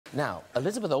Now,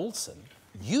 Elizabeth Olsen,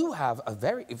 you have a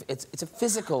very... It's a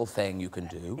physical thing you can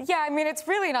do. Yeah, I mean, it's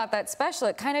really not that special.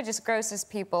 It kind of just grosses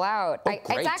people out. Oh,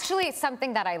 great. It's actually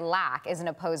something that I lack, is an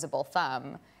opposable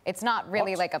thumb. It's not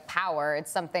really like a power.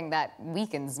 It's something that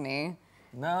weakens me.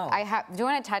 No. Do you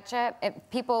want to touch it?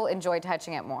 People enjoy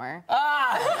touching it more.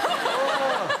 Ah!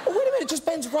 Oh, wait a minute, it just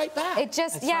bends right back. It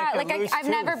just, it's yeah, like I've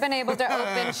never been able to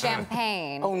open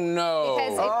champagne. Oh, no.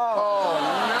 Because it, oh,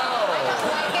 no. I don't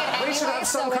like it anyway, We should have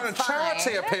some so kind of it's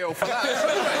charity fine. appeal for that,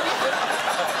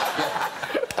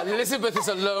 shouldn't we? Elizabeth is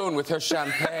alone with her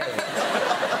champagne.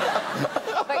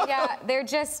 But yeah, they're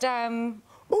just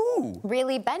Ooh.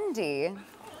 really bendy.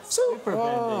 Super bendy.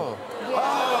 Oh. Yeah. Oh,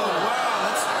 wow,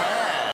 that's